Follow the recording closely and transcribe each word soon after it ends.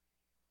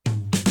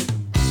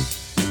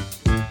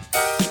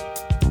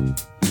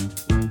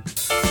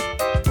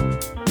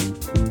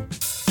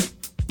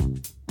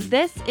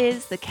This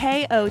is the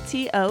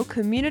KOTO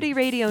Community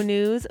Radio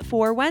News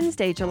for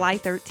Wednesday, July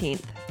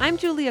 13th. I'm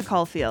Julia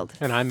Caulfield.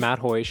 And I'm Matt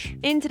Hoish.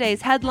 In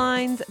today's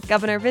headlines,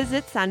 Governor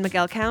visits San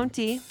Miguel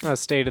County. A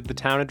state of the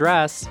town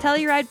address.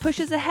 Telluride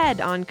pushes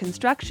ahead on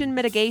construction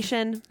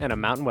mitigation. And a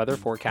mountain weather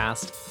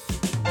forecast.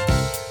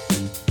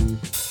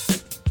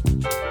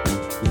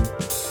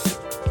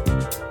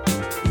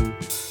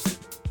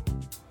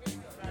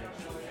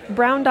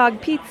 Brown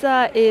Dog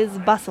Pizza is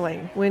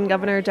bustling when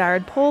Governor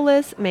Jared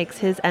Polis makes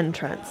his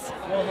entrance.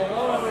 Well,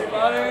 hello,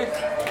 everybody.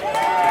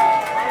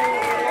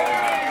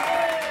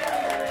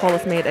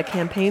 Polis made a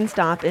campaign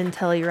stop in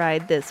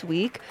Telluride this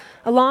week,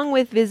 along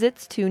with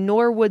visits to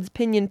Norwood's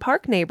Pinion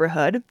Park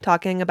neighborhood,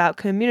 talking about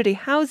community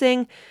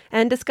housing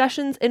and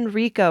discussions in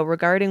RICO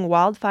regarding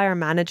wildfire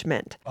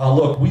management.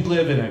 Look, we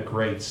live in a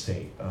great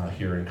state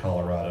here in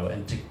Colorado,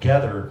 and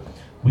together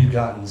we've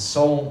gotten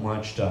so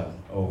much done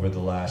over the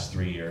last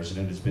 3 years, and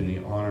it has been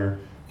the honor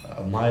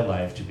of my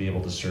life to be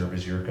able to serve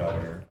as your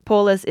governor.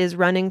 Polis is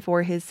running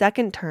for his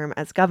second term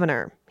as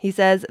governor. He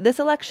says this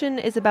election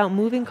is about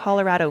moving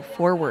Colorado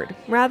forward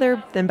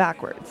rather than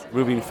backwards.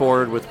 Moving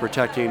forward with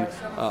protecting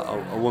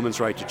a woman's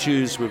right to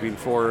choose, moving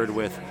forward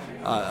with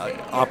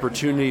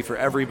opportunity for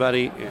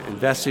everybody,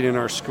 investing in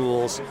our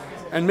schools,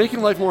 and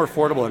making life more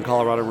affordable in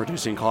Colorado,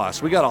 reducing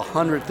costs. We got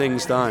 100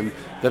 things done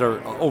that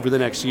are over the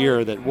next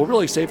year that will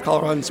really save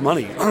Coloradans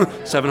money.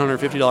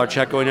 $750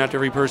 check going out to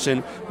every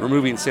person,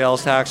 removing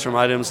sales tax from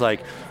items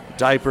like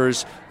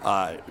diapers,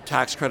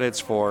 tax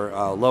credits for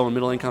low and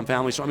middle income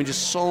families. So,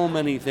 just so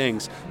many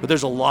things. But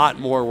there's a lot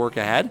more work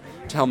ahead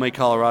to help make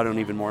Colorado an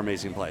even more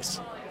amazing place.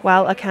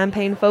 While a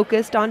campaign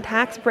focused on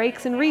tax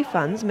breaks and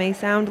refunds may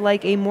sound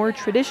like a more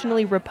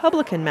traditionally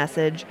Republican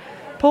message,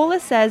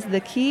 Polis says the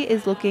key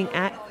is looking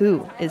at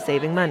who is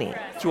saving money.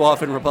 Too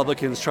often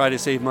Republicans try to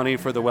save money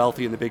for the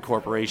wealthy and the big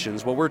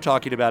corporations. What we're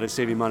talking about is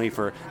saving money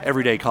for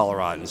everyday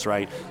Coloradans,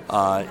 right?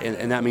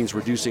 And that means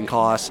reducing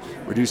costs,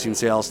 reducing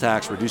sales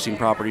tax, reducing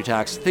property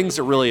tax, things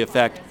that really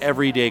affect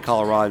everyday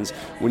Coloradans.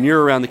 When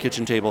you're around the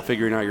kitchen table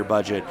figuring out your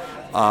budget,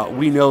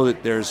 we know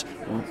that there's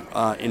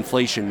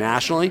inflation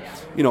nationally.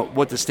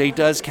 What the state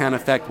does can't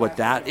affect what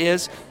that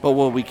is, but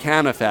what we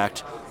can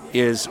affect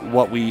is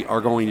what we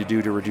are going to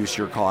do to reduce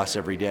your costs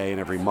every day and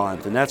every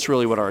month. And that's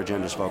really what our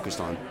agenda is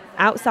focused on.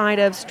 Outside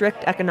of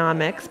strict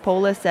economics,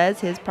 Polis says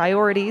his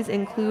priorities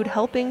include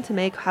helping to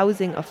make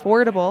housing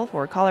affordable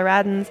for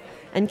Coloradans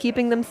and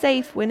keeping them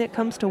safe when it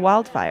comes to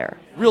wildfire.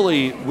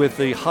 Really, with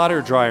the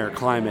hotter, drier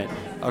climate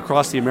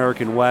across the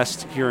American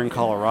West here in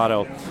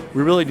Colorado,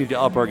 we really need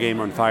to up our game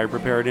on fire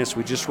preparedness.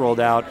 We just rolled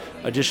out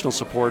additional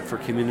support for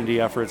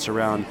community efforts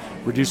around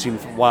reducing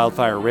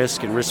wildfire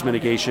risk and risk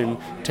mitigation,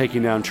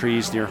 taking down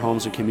trees near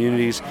homes and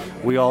communities.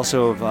 We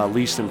also have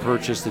leased and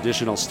purchased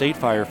additional state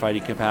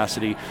firefighting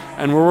capacity,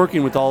 and we're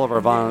working with all of our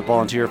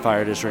volunteer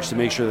fire districts to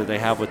make sure that they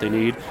have what they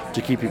need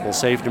to keep people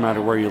safe no matter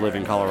where you live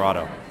in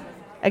Colorado.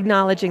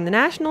 Acknowledging the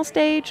national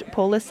stage,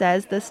 Polis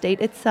says the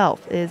state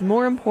itself is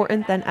more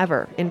important than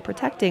ever in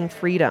protecting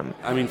freedom.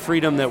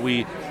 Freedom that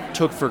we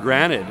took for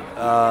granted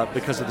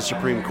because of the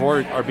Supreme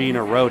Court are being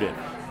eroded.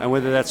 And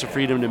whether that's the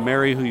freedom to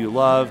marry who you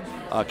love,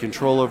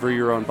 control over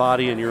your own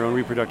body and your own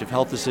reproductive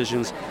health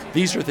decisions,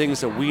 these are things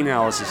that we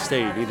now as a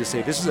state need to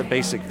say this is a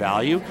basic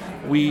value.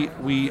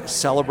 We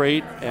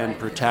celebrate and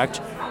protect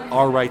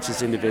our rights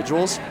as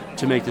individuals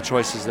to make the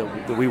choices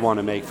that we want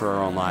to make for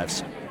our own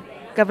lives.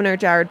 Governor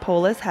Jared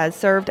Polis has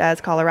served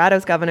as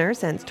Colorado's governor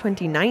since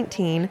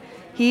 2019.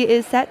 He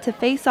is set to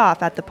face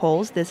off at the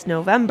polls this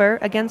November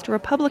against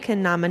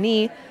Republican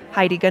nominee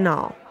Heidi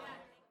Ganahl.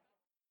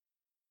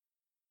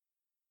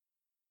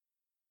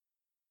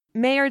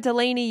 Mayor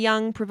Delaney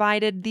Young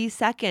provided the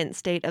second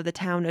State of the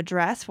Town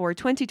address for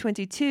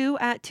 2022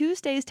 at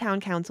Tuesday's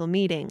Town Council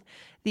meeting.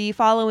 The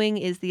following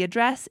is the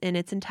address in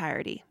its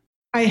entirety.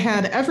 I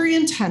had every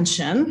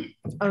intention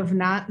of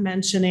not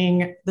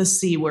mentioning the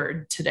C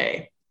word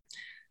today.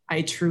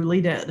 I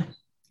truly did.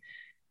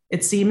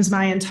 It seems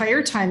my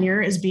entire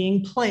tenure is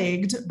being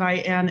plagued by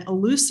an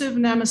elusive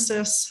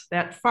nemesis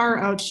that far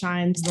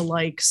outshines the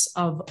likes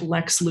of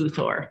Lex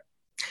Luthor.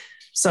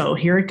 So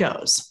here it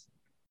goes.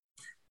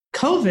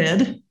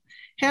 COVID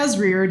has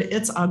reared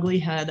its ugly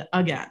head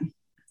again.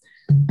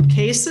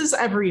 Cases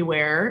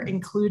everywhere,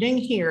 including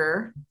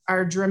here,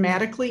 are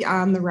dramatically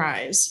on the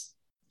rise.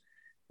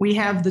 We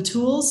have the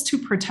tools to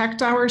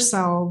protect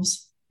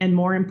ourselves and,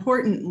 more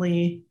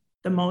importantly,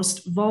 the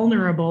most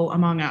vulnerable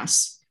among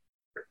us.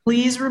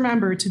 Please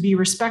remember to be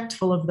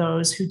respectful of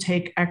those who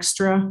take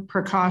extra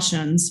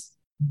precautions.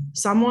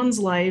 Someone's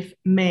life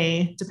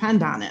may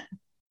depend on it.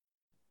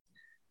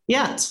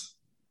 Yet,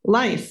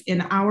 life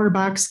in our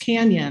Box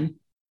Canyon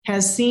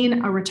has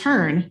seen a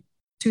return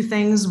to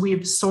things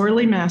we've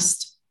sorely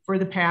missed for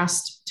the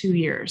past 2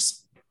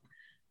 years.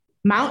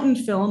 Mountain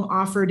Film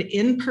offered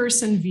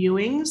in-person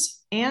viewings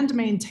and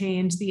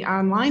maintained the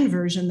online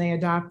version they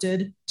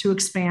adopted to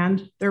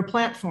expand their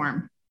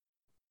platform.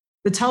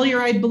 The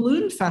Telluride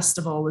Balloon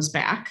Festival was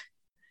back,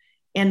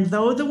 and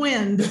though the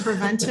wind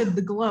prevented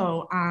the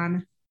glow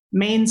on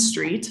Main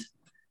Street,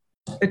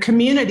 The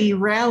community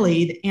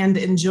rallied and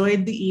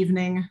enjoyed the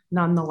evening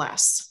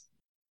nonetheless.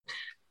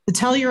 The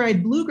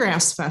Telluride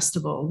Bluegrass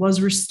Festival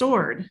was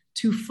restored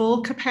to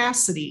full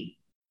capacity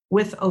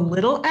with a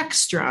little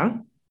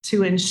extra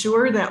to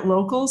ensure that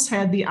locals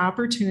had the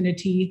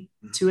opportunity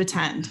to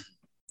attend.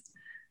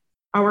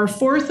 Our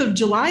 4th of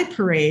July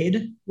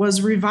parade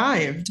was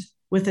revived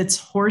with its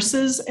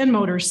horses and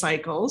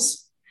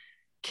motorcycles,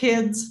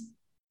 kids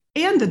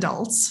and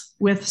adults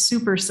with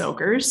super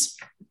soakers,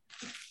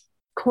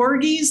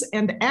 corgis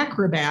and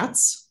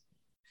acrobats,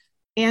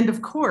 and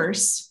of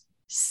course,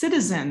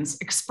 citizens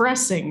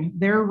expressing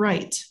their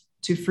right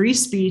to free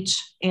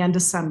speech and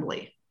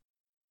assembly.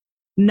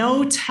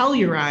 No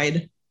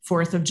Telluride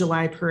 4th of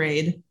July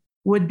parade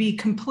would be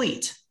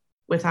complete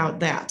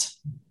without that.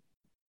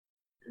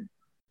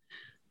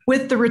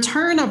 With the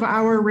return of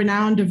our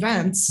renowned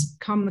events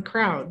come the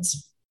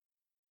crowds.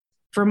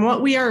 From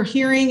what we are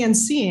hearing and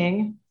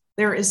seeing,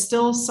 there is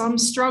still some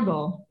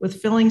struggle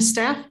with filling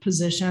staff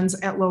positions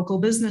at local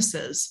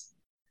businesses.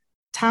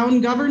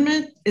 Town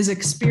government is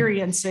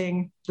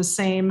experiencing the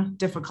same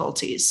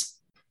difficulties.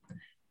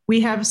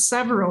 We have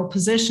several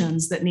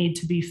positions that need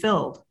to be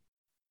filled.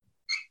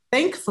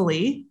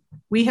 Thankfully,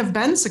 we have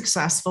been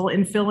successful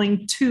in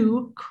filling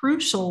 2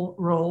 crucial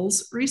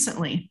roles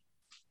recently.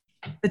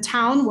 The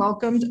town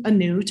welcomed a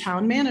new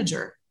town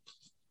manager.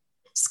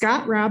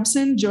 Scott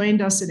Robson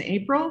joined us in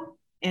April,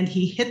 and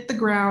he hit the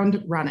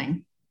ground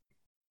running.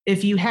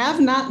 If you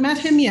have not met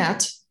him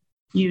yet,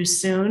 you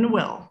soon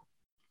will.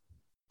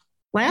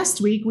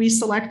 Last week, we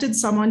selected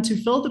someone to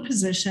fill the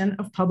position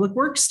of Public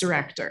Works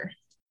Director.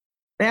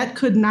 That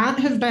could not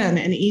have been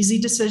an easy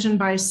decision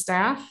by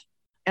staff,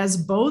 as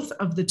both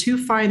of the 2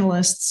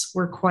 finalists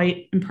were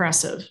quite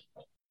impressive.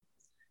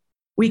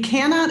 We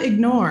cannot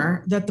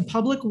ignore that the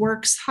Public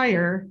Works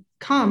hire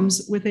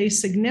comes with a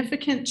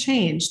significant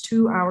change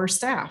to our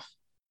staff.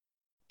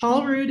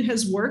 Paul Rude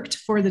has worked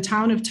for the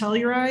town of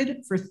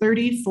Telluride for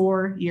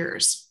 34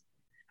 years.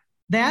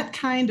 That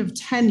kind of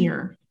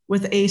tenure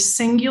with a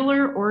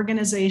singular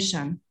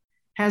organization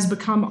has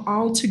become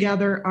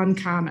altogether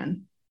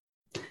uncommon,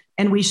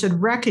 and we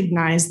should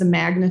recognize the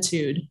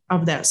magnitude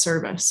of that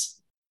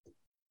service.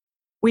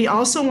 We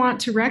also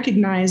want to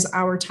recognize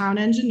our town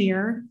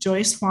engineer,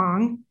 Joyce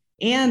Huang,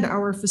 and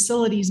our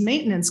facilities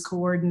maintenance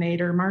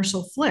coordinator,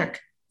 Marshall Flick,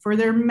 for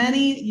their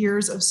many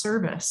years of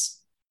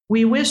service.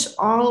 We wish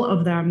all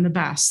of them the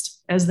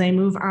best as they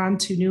move on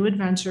to new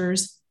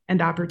adventures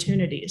and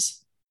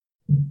opportunities.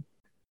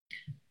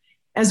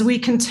 As we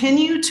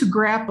continue to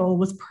grapple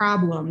with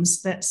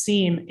problems that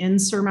seem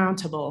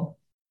insurmountable,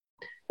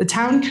 the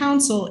town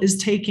council is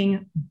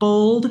taking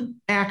bold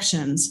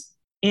actions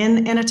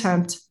in an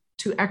attempt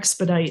to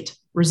expedite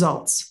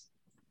results.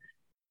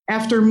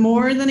 After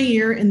more than a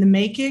year in the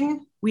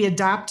making, we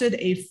adopted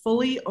a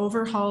fully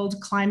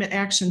overhauled climate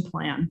action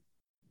plan.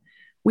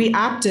 We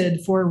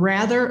opted for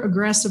rather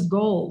aggressive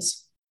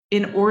goals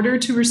in order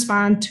to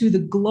respond to the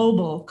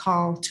global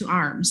call to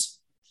arms.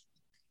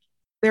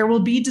 There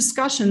will be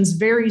discussions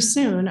very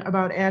soon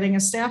about adding a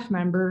staff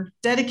member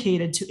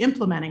dedicated to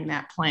implementing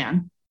that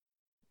plan.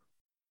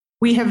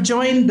 We have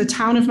joined the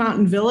town of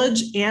Mountain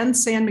Village and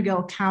San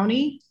Miguel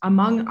County,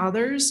 among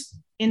others,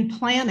 in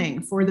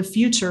planning for the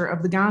future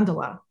of the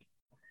gondola.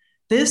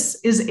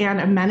 This is an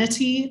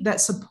amenity that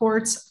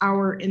supports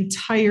our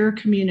entire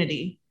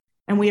community,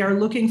 and we are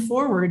looking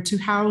forward to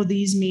how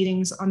these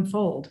meetings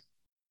unfold.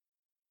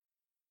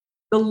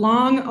 The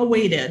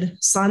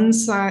long-awaited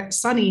Sunnyside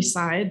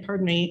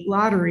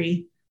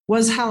lottery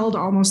was held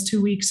almost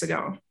 2 weeks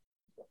ago.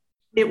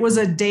 It was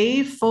a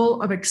day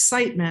full of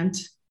excitement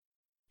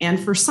and,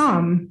 for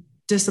some,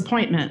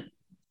 disappointment.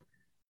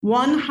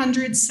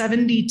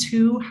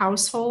 172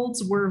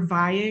 households were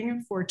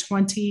vying for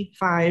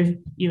 25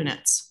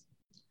 units.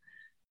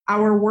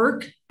 Our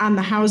work on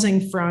the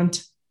housing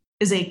front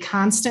is a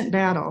constant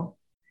battle,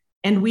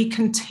 and we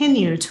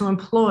continue to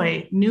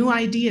employ new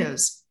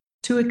ideas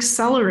to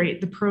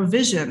accelerate the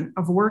provision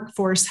of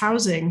workforce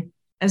housing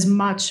as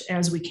much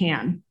as we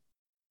can.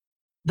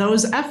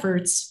 Those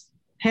efforts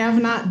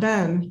have not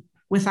been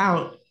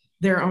without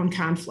their own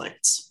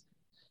conflicts.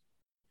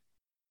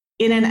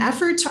 In an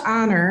effort to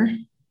honor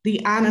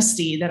the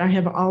honesty that I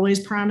have always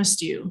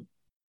promised you,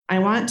 I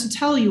want to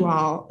tell you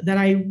all that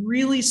I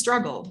really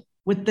struggled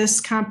with this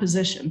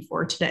composition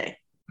for today.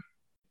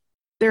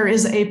 There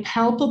is a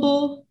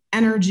palpable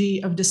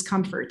energy of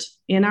discomfort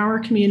in our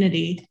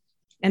community,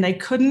 and I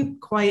couldn't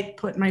quite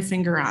put my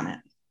finger on it.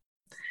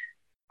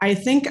 I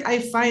think I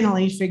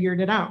finally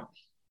figured it out.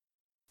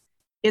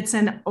 It's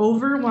an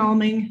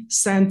overwhelming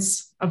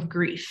sense of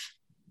grief.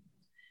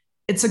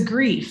 It's a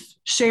grief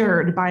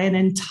shared by an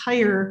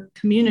entire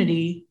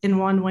community in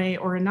one way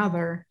or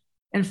another,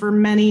 and for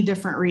many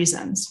different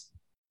reasons.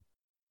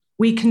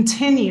 We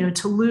continue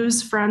to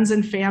lose friends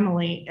and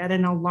family at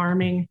an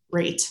alarming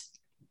rate.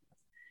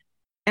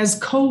 As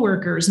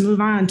coworkers move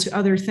on to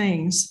other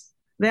things,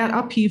 that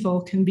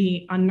upheaval can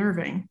be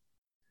unnerving.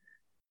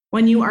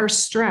 When you are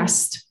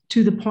stressed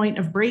to the point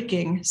of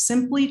breaking,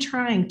 simply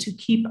trying to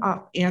keep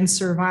up and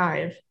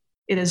survive,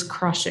 it is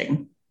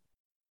crushing.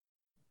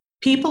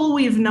 People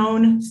we've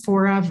known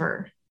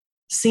forever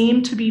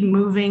seem to be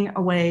moving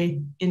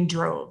away in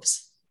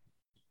droves.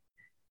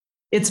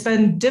 It's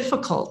been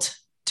difficult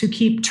to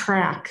keep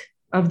track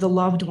of the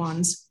loved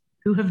ones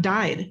who have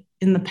died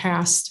in the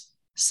past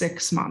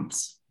 6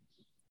 months.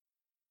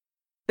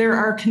 There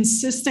are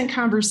consistent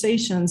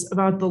conversations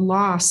about the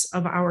loss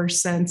of our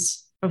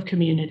sense of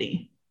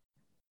community.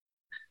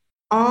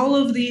 All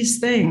of these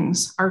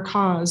things are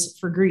cause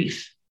for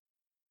grief.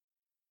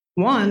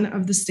 One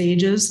of the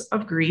stages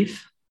of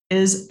grief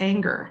is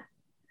anger.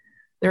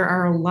 There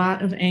are a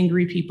lot of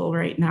angry people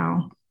right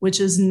now, which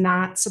is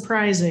not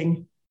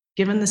surprising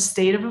given the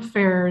state of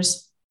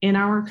affairs in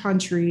our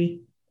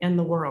country and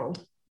the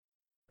world.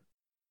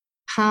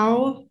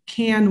 How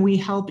can we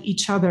help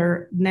each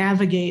other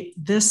navigate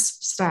this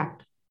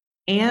step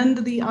and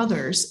the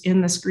others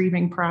in this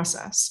grieving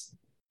process?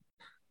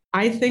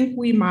 I think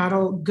we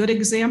model good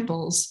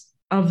examples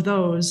of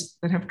those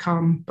that have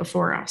come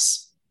before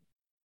us.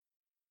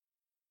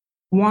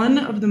 One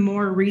of the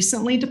more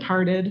recently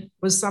departed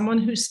was someone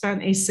who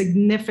spent a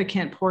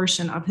significant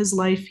portion of his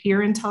life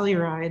here in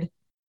Telluride,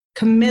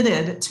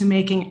 committed to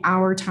making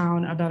our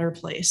town a better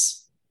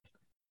place.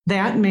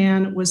 That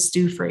man was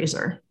Stu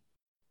Fraser.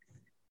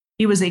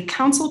 He was a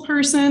council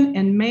person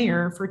and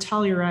mayor for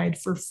Telluride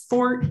for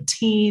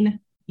 14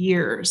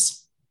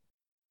 years.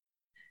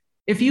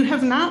 If you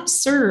have not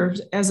served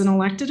as an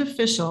elected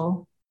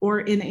official or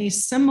in a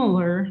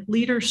similar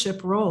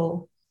leadership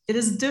role, it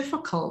is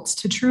difficult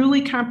to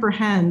truly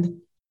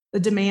comprehend the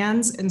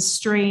demands and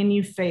strain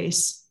you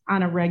face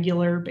on a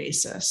regular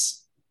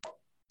basis.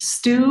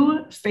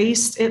 Stu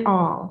faced it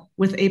all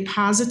with a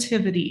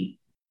positivity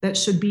that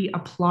should be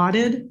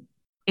applauded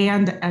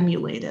and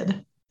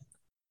emulated.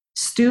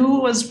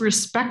 Stu was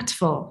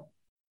respectful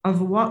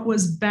of what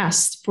was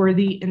best for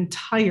the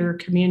entire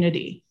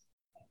community,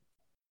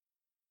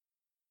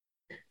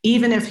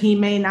 even if he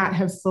may not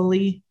have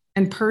fully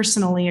and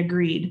personally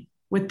agreed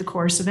with the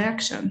course of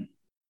action.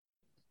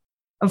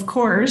 Of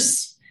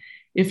course,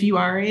 if you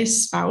are a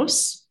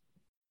spouse,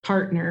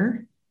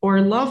 partner,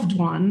 or loved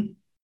one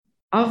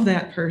of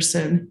that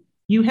person,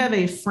 you have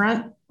a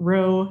front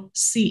row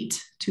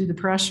seat to the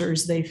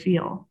pressures they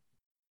feel.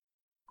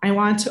 I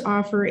want to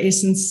offer a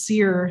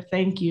sincere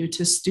thank you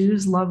to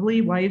Stu's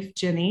lovely wife,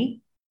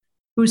 Ginny,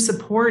 who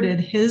supported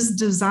his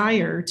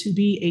desire to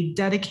be a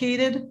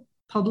dedicated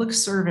public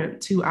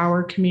servant to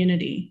our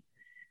community.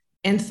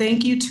 And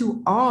thank you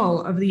to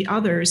all of the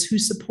others who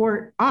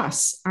support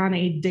us on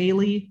a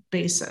daily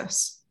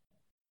basis.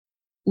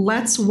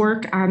 Let's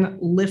work on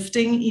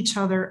lifting each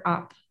other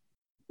up.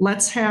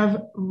 Let's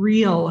have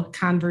real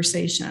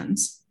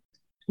conversations.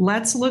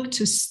 Let's look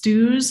to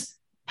Stu's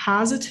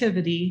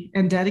positivity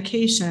and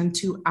dedication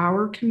to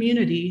our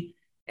community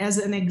as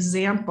an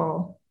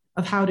example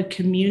of how to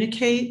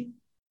communicate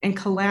and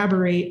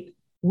collaborate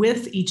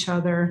with each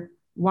other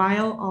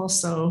while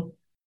also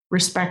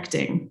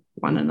respecting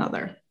one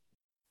another.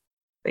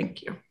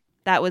 Thank you.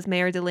 That was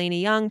Mayor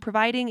Delaney Young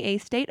providing a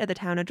State of the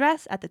Town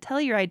address at the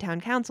Telluride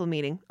Town Council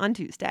meeting on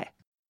Tuesday.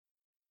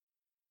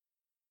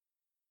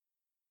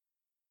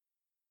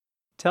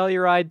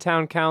 Telluride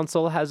Town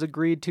Council has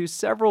agreed to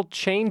several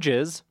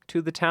changes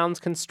to the town's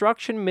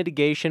construction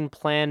mitigation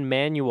plan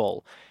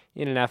manual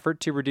in an effort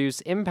to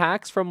reduce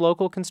impacts from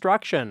local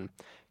construction.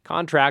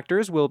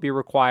 Contractors will be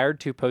required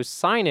to post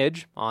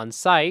signage on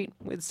site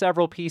with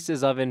several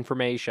pieces of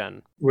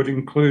information. Would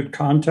include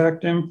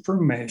contact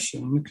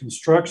information,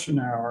 construction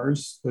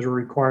hours that are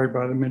required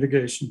by the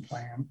mitigation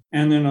plan,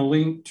 and then a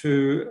link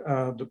to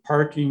the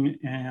parking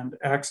and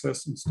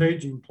access and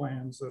staging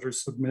plans that are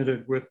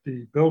submitted with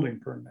the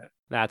building permit.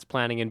 That's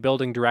Planning and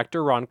Building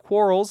Director Ron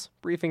Quarles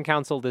briefing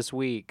council this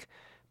week.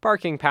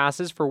 Parking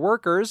passes for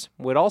workers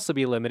would also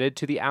be limited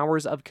to the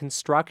hours of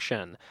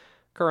construction.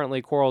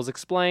 Currently, Quarles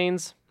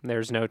explains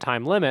there's no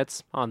time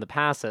limits on the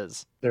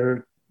passes.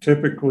 They're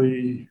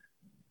typically,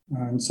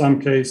 in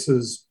some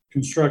cases,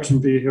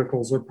 construction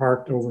vehicles are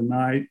parked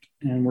overnight,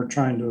 and we're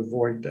trying to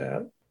avoid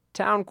that.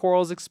 Town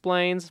Quarles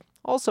explains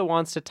also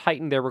wants to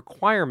tighten their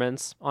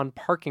requirements on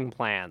parking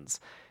plans.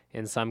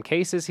 In some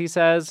cases, he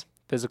says,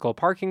 physical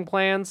parking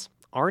plans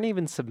aren't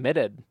even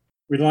submitted.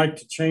 We'd like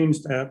to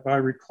change that by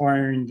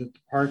requiring that the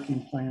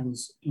parking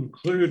plans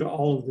include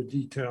all of the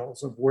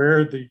details of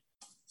where the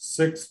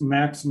 6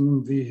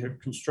 maximum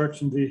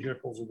construction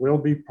vehicles will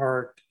be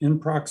parked in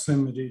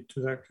proximity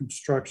to that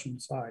construction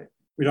site.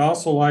 We'd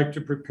also like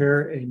to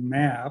prepare a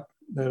map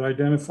that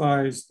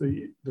identifies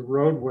the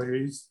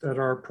roadways that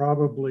are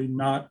probably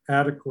not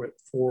adequate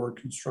for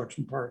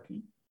construction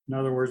parking. In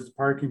other words, the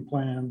parking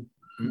plan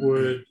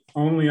would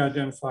only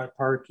identify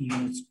parking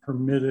that's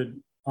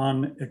permitted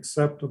on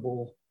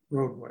acceptable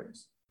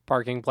roadways.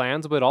 Parking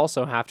plans would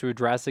also have to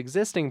address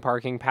existing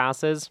parking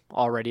passes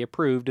already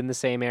approved in the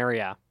same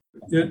area.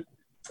 It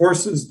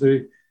forces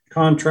the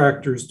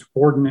contractors to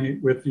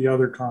coordinate with the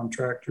other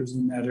contractors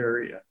in that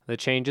area. The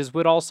changes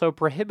would also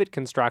prohibit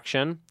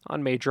construction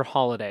on major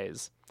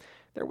holidays.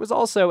 There was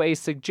also a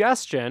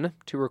suggestion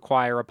to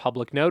require a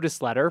public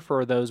notice letter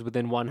for those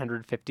within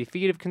 150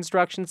 feet of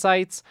construction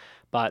sites,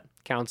 but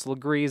council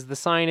agrees the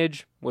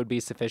signage would be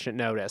sufficient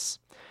notice.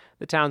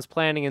 The town's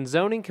Planning and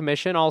Zoning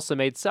Commission also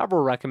made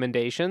several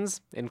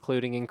recommendations,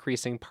 including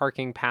increasing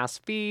parking pass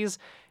fees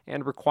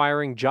and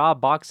requiring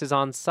job boxes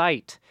on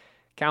site.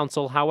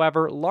 Council,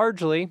 however,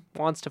 largely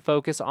wants to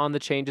focus on the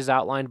changes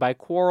outlined by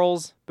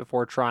Quarles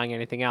before trying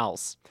anything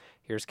else.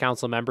 Here's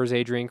council members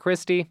Adrian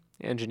Christie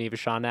and Geneva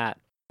Shawnette.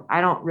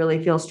 I don't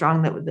really feel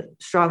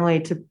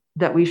strongly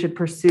that we should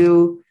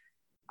pursue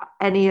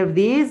any of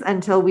these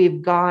until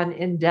we've gone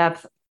in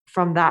depth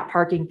from that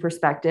parking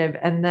perspective,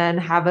 and then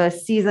have a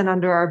season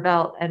under our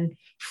belt, and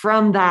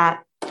from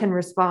that can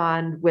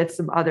respond with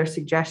some other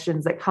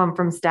suggestions that come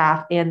from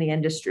staff and the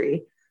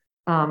industry.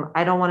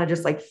 I don't want to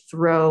just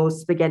throw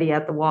spaghetti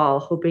at the wall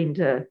hoping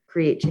to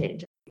create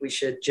change. We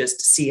should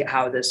just see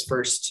how this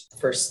first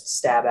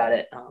stab at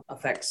it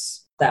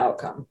affects the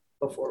outcome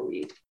before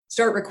we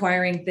start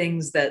requiring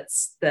things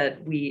that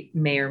we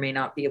may or may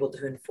not be able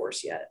to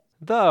enforce yet.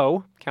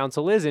 Though,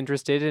 council is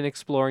interested in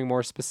exploring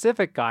more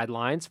specific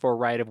guidelines for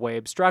right-of-way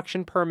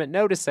obstruction permit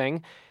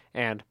noticing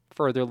and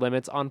further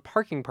limits on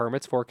parking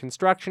permits for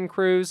construction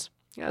crews,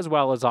 as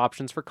well as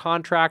options for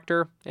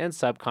contractor and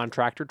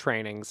subcontractor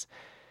trainings.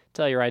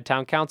 Telluride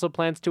Town Council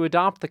plans to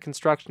adopt the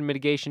construction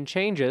mitigation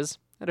changes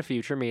at a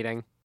future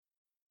meeting.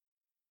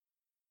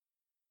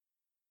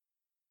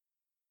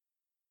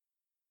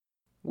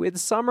 With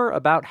summer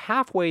about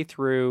halfway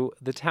through,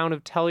 the town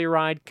of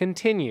Telluride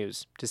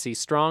continues to see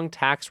strong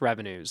tax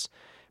revenues.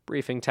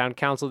 Briefing Town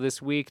Council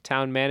this week,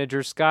 Town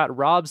Manager Scott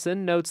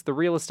Robson notes the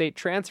real estate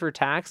transfer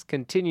tax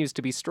continues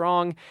to be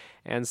strong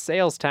and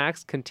sales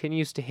tax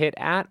continues to hit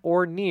at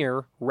or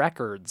near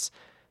records.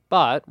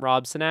 But,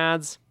 Robson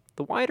adds,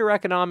 the wider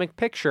economic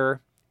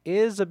picture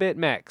is a bit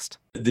mixed.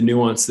 The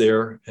nuance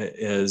there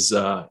is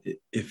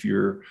if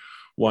you're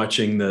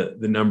watching the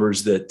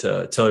numbers that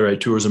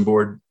Telluride Tourism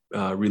Board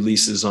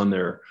releases on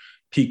their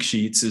peak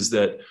sheets, is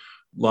that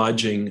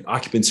lodging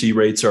occupancy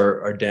rates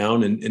are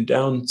down and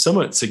down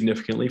somewhat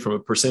significantly from a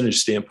percentage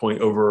standpoint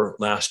over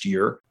last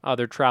year.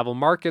 Other travel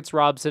markets,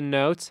 Robson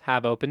notes,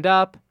 have opened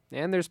up,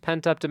 and there's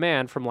pent-up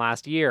demand from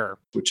last year,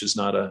 which is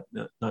not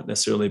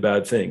necessarily a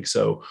bad thing.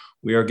 So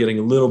we are getting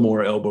a little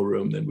more elbow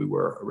room than we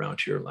were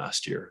around here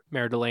last year.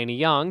 Mayor Delaney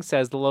Young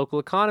says the local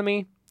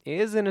economy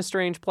is in a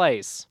strange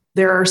place.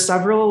 There are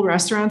several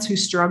restaurants who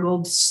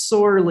struggled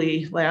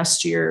sorely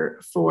last year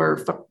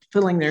for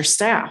filling their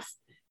staff.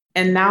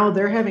 And now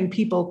they're having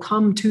people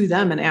come to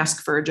them and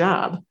ask for a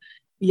job.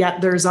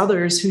 Yet there's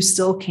others who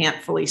still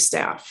can't fully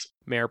staff.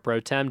 Mayor Pro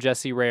Tem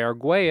Jessie Ray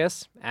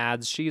Arguelles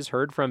adds she's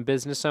heard from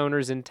business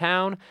owners in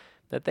town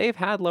that they've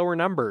had lower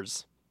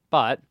numbers.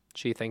 But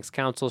she thinks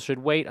council should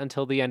wait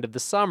until the end of the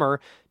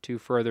summer to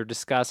further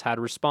discuss how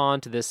to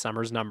respond to this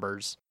summer's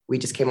numbers. We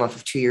just came off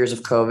of 2 years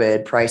of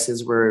COVID.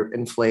 Prices were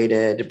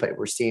inflated, but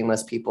we're seeing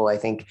less people. I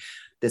think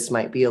this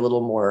might be a little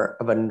more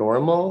of a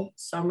normal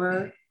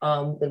summer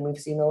than we've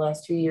seen the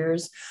last 2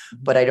 years.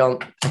 But I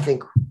don't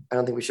think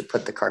we should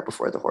put the cart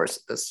before the horse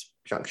at this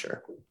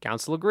juncture.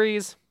 Council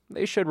agrees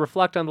they should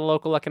reflect on the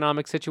local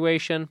economic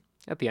situation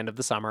at the end of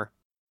the summer.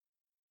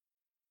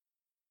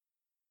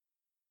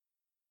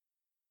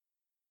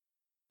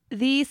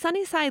 The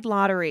Sunnyside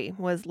Lottery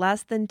was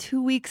less than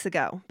 2 weeks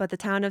ago, but the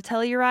town of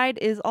Telluride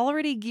is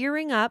already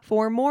gearing up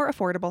for more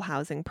affordable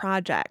housing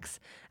projects.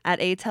 At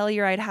a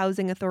Telluride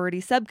Housing Authority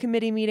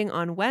subcommittee meeting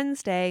on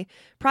Wednesday,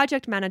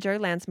 project manager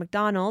Lance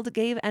McDonald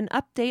gave an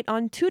update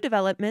on 2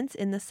 developments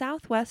in the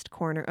southwest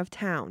corner of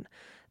town.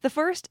 The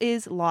first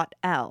is Lot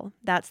L.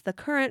 That's the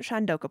current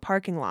Shandoka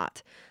parking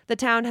lot. The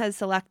town has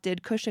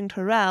selected Cushing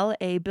Terrell,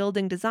 a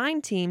building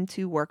design team,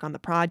 to work on the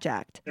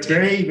project.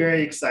 They're very,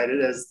 very excited,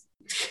 as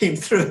came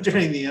through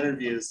during the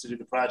interviews, to do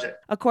the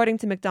project. According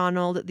to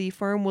McDonald, the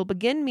firm will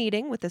begin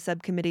meeting with the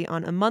subcommittee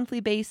on a monthly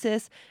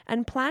basis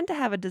and plan to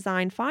have a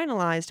design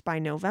finalized by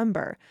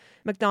November.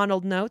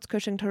 McDonald notes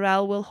Cushing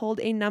Terrell will hold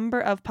a number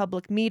of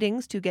public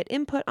meetings to get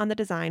input on the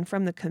design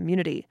from the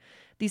community.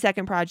 The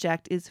second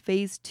project is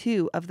Phase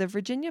 2 of the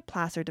Virginia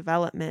Placer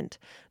development.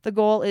 The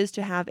goal is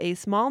to have a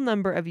small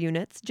number of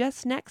units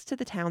just next to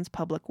the town's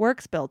public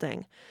works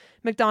building.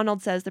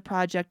 McDonald says the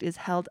project is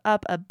held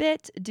up a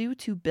bit due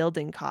to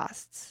building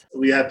costs.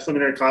 We had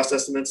preliminary cost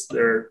estimates.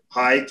 They're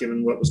high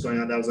given what was going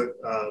on. That was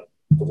a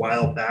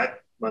while back,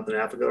 a month and a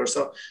half ago or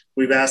so.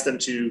 We've asked them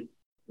to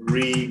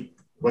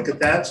look at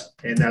that,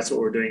 and that's what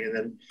we're doing. And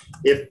then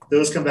if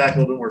those come back a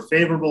little bit more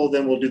favorable,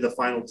 then we'll do the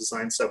final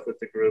design stuff with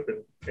the group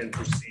and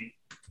proceed.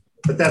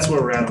 But that's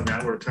where we're at on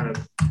that. We're kind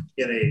of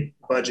in a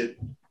budget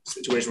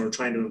situation. We're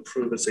trying to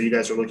improve it, so you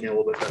guys are looking at a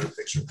little bit better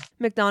picture.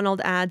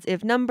 McDonald adds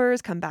if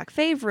numbers come back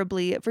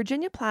favorably,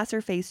 Virginia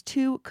Placer Phase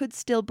 2 could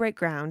still break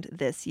ground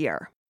this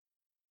year.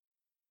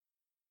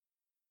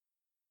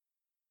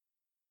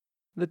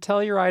 The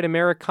Telluride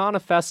Americana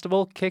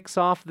Festival kicks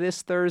off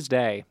this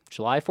Thursday,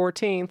 July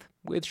 14th,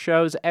 with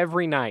shows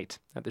every night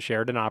at the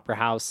Sheridan Opera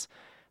House.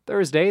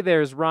 Thursday,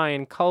 there's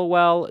Ryan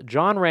Culwell,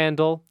 John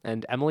Randall,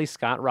 and Emily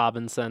Scott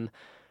Robinson.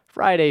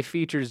 Friday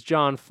features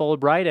John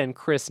Fulbright and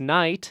Chris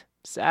Knight.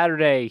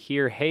 Saturday,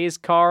 hear Hayes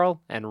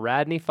Carl and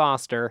Radney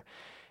Foster.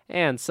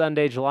 And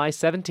Sunday, July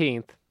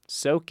 17th,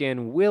 soak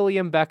in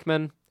William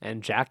Beckman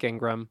and Jack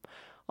Ingram.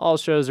 All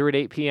shows are at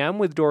 8 p.m.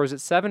 with doors at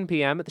 7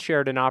 p.m. at the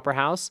Sheridan Opera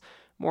House.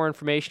 More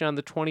information on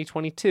the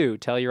 2022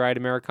 Telluride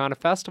Americana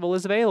Festival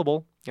is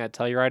available at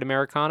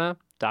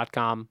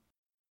TellurideAmericana.com.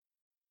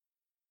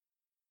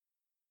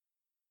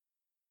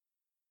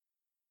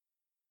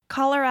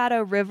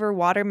 Colorado River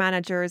water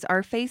managers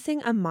are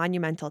facing a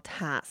monumental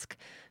task.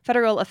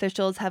 Federal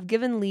officials have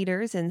given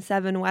leaders in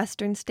 7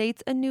 western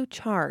states a new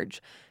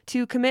charge: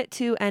 to commit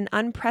to an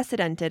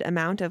unprecedented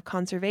amount of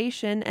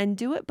conservation and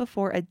do it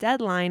before a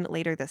deadline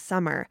later this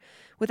summer.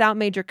 Without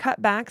major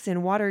cutbacks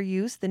in water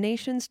use, the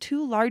nation's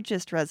 2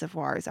 largest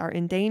reservoirs are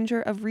in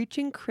danger of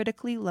reaching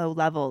critically low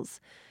levels.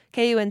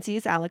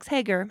 KUNC's Alex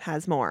Hager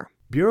has more.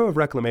 Bureau of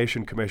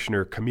Reclamation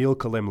Commissioner Camille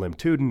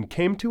Kalim-Lim-Tudun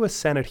came to a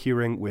Senate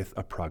hearing with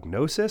a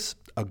prognosis,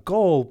 a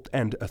goal,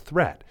 and a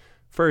threat.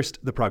 First,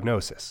 the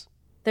prognosis.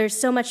 There's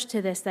so much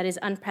to this that is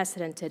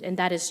unprecedented, and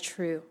that is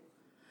true.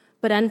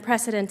 But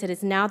unprecedented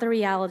is now the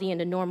reality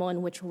and a normal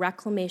in which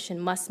reclamation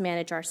must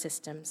manage our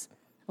systems.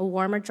 A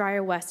warmer,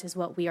 drier West is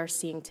what we are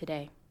seeing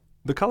today.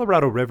 The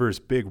Colorado River's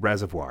big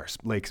reservoirs,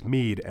 Lakes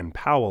Mead and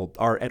Powell,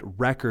 are at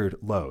record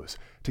lows.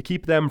 To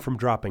keep them from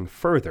dropping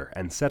further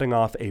and setting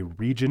off a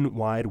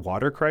region-wide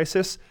water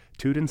crisis,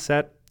 Tudun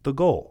set the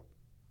goal.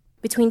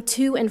 Between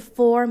 2 and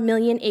 4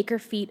 million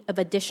acre-feet of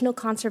additional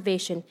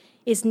conservation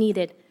is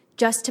needed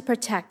just to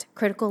protect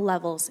critical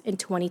levels in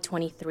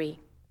 2023.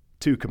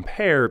 To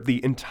compare,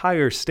 the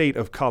entire state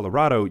of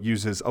Colorado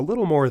uses a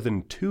little more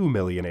than 2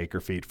 million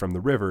acre-feet from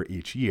the river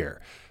each year.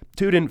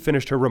 Tudun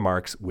finished her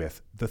remarks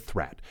with the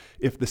threat.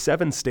 If the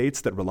 7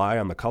 states that rely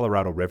on the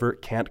Colorado River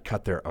can't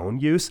cut their own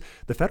use,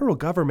 the federal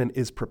government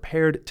is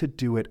prepared to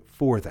do it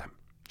for them.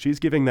 She's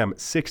giving them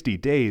 60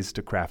 days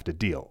to craft a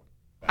deal.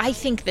 I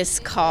think this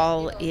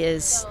call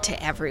is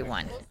to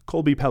everyone.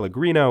 Colby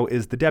Pellegrino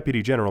is the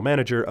deputy general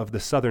manager of the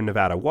Southern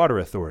Nevada Water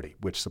Authority,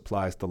 which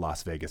supplies the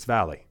Las Vegas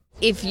Valley.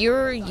 If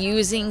you're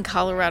using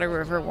Colorado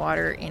River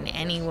water in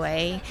any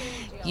way,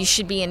 you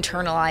should be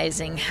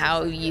internalizing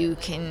how you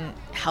can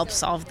help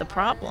solve the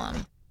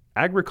problem.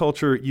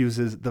 Agriculture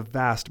uses the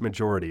vast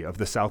majority of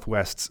the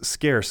Southwest's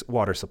scarce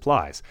water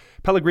supplies.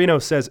 Pellegrino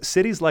says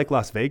cities like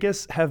Las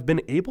Vegas have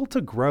been able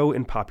to grow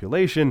in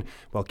population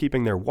while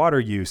keeping their water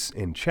use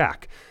in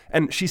check.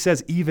 And she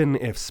says even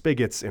if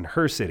spigots in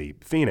her city,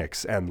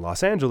 Phoenix, and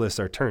Los Angeles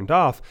are turned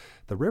off,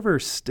 the river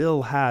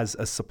still has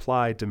a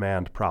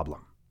supply-demand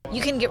problem.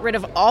 You can get rid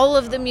of all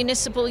of the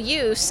municipal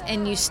use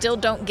and you still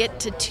don't get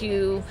to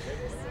 2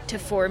 to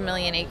 4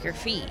 million acre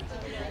feet.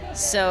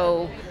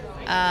 So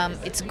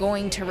it's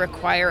going to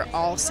require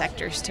all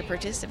sectors to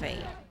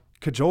participate.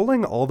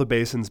 Cajoling all the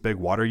basin's big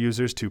water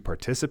users to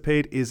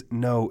participate is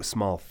no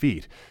small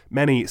feat.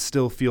 Many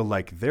still feel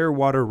like their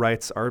water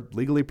rights are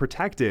legally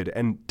protected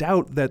and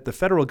doubt that the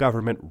federal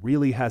government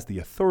really has the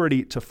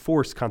authority to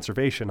force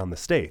conservation on the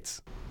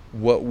states.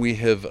 What we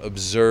have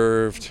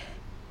observed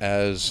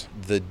as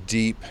the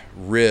deep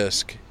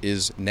risk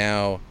is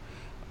now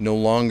no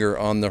longer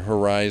on the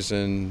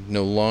horizon,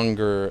 no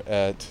longer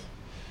at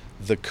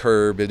the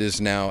curb, it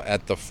is now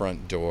at the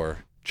front door.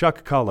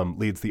 Chuck Cullum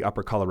leads the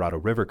Upper Colorado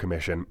River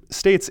Commission.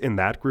 States in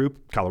that group,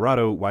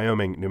 Colorado,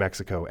 Wyoming, New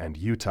Mexico, and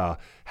Utah,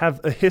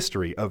 have a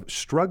history of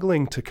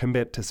struggling to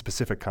commit to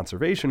specific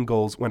conservation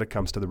goals when it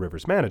comes to the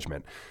river's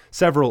management.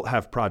 Several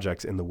have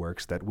projects in the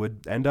works that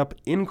would end up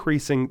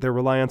increasing their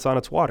reliance on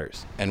its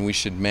waters. And we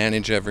should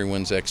manage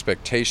everyone's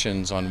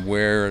expectations on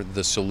where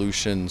the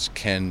solutions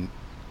can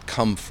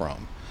come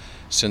from.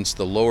 Since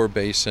the lower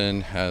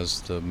basin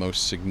has the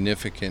most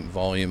significant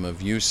volume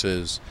of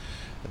uses,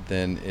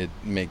 then it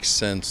makes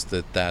sense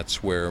that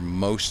that's where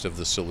most of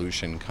the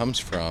solution comes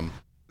from.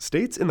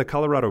 States in the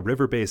Colorado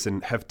River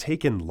Basin have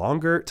taken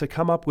longer to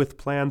come up with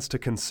plans to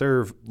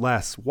conserve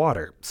less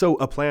water. So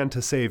a plan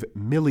to save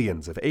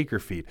millions of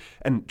acre-feet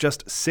and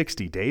just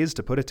 60 days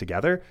to put it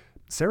together?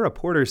 Sarah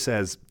Porter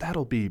says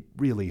that'll be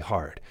really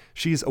hard.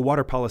 She's a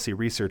water policy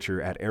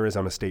researcher at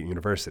Arizona State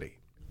University.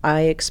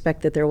 I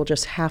expect that there will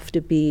just have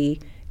to be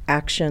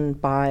action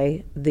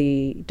by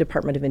the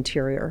Department of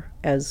Interior,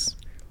 as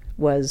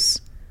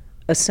was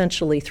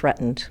essentially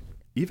threatened.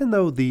 Even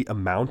though the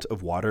amount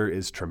of water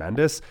is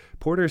tremendous,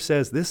 Porter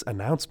says this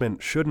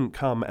announcement shouldn't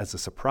come as a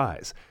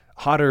surprise.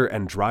 Hotter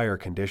and drier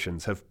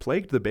conditions have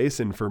plagued the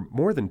basin for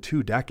more than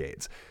 2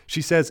 decades.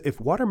 She says if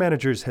water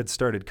managers had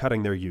started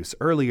cutting their use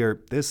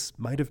earlier, this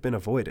might have been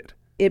avoided.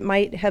 It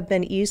might have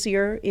been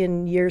easier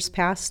in years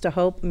past to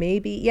hope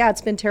maybe,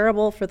 it's been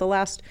terrible for the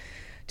last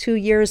 2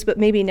 years, but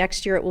maybe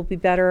next year it will be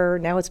better.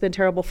 Now it's been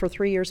terrible for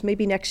 3 years.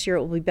 Maybe next year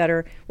it will be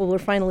better. Well, we're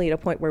finally at a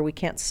point where we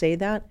can't say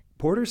that.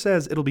 Porter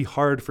says it'll be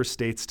hard for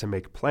states to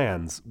make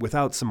plans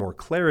without some more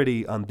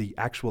clarity on the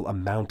actual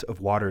amount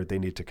of water they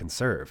need to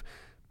conserve.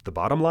 The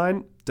bottom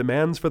line,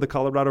 demands for the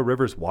Colorado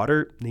River's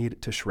water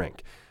need to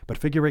shrink. But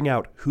figuring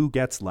out who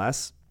gets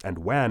less and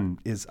when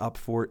is up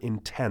for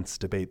intense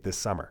debate this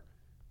summer.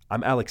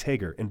 I'm Alex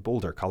Hager in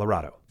Boulder,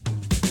 Colorado.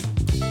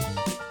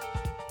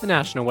 The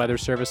National Weather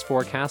Service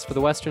forecast for the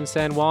western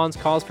San Juans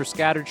calls for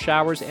scattered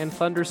showers and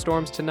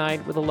thunderstorms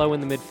tonight with a low in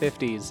the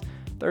mid-50s.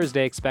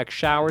 Thursday expects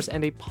showers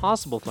and a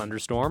possible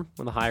thunderstorm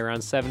with a high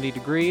around 70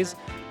 degrees.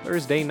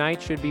 Thursday night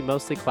should be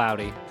mostly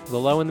cloudy with a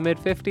low in the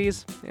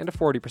mid-50s and a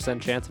 40%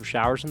 chance of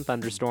showers and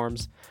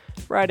thunderstorms.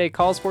 Friday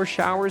calls for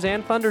showers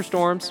and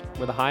thunderstorms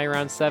with a high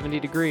around 70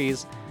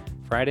 degrees.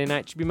 Friday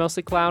night should be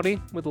mostly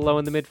cloudy with a low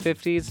in the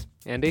mid-50s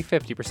and a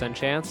 50%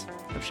 chance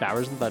of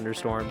showers and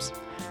thunderstorms.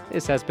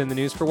 This has been the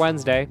news for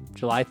Wednesday,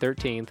 July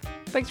 13th.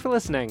 Thanks for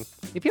listening.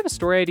 If you have a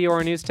story idea or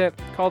a news tip,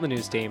 call the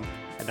news team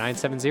at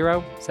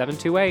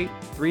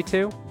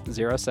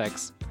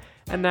 970-728-3206.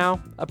 And now,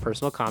 a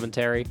personal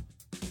commentary.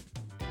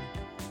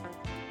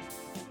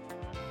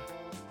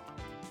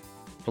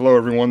 Hello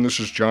everyone, this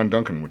is John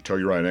Duncan with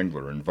Telluride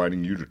Angler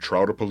inviting you to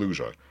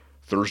Troutapalooza,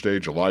 Thursday,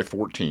 July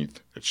 14th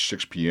at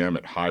 6 p.m.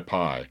 at High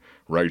Pie,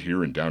 right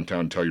here in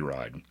downtown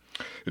Telluride.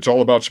 It's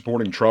all about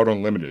supporting Trout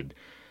Unlimited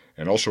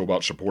and also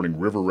about supporting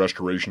river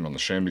restoration on the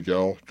San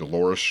Miguel,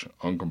 Dolores,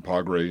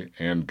 Uncompahgre,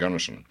 and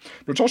Gunnison.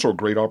 But it's also a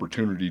great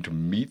opportunity to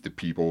meet the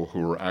people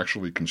who are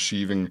actually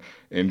conceiving,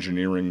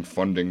 engineering,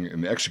 funding,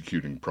 and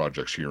executing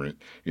projects here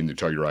in the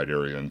Telluride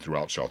area and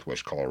throughout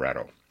southwest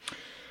Colorado.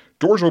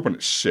 Doors open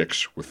at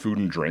 6 with food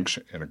and drinks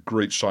and a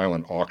great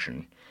silent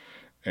auction.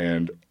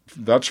 And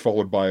that's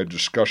followed by a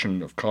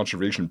discussion of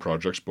conservation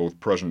projects, both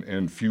present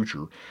and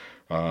future.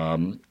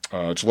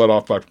 It's led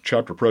off by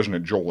Chapter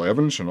President Joel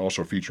Evans and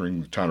also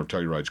featuring the town of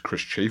Telluride's Chris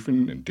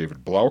Chafin and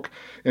David Blauck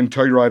and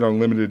Telluride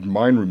Unlimited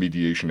mine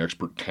remediation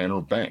expert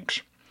Tanner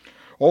Banks.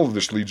 All of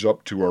this leads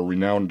up to our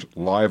renowned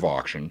live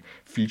auction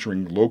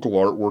featuring local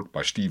artwork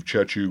by Steve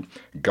Chechu,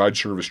 guide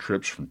service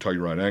trips from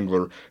Telluride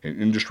Angler,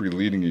 and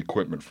industry-leading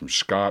equipment from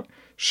Scott,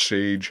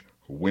 Sage,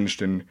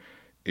 Winston,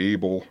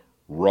 Abel,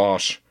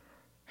 Ross,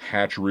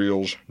 Hatch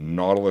Reels,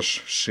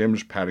 Nautilus,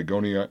 Sims,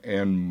 Patagonia,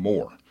 and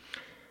more.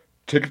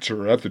 Tickets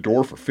are at the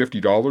door for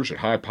 $50 at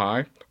High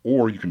Pie,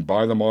 or you can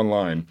buy them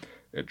online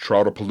at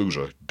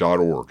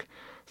troutapalooza.org.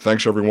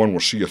 Thanks, everyone.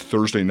 We'll see you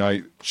Thursday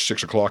night,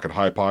 6 o'clock at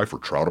High Pie for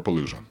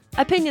Troutapalooza.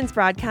 Opinions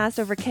broadcast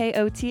over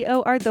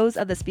KOTO are those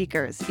of the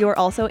speakers. You are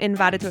also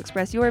invited to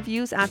express your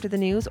views after the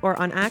news or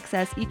on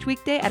Access each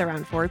weekday at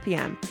around 4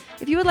 p.m.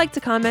 If you would like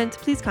to comment,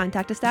 please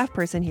contact a staff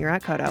person here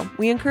at KOTO.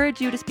 We encourage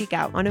you to speak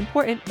out on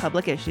important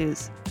public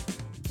issues.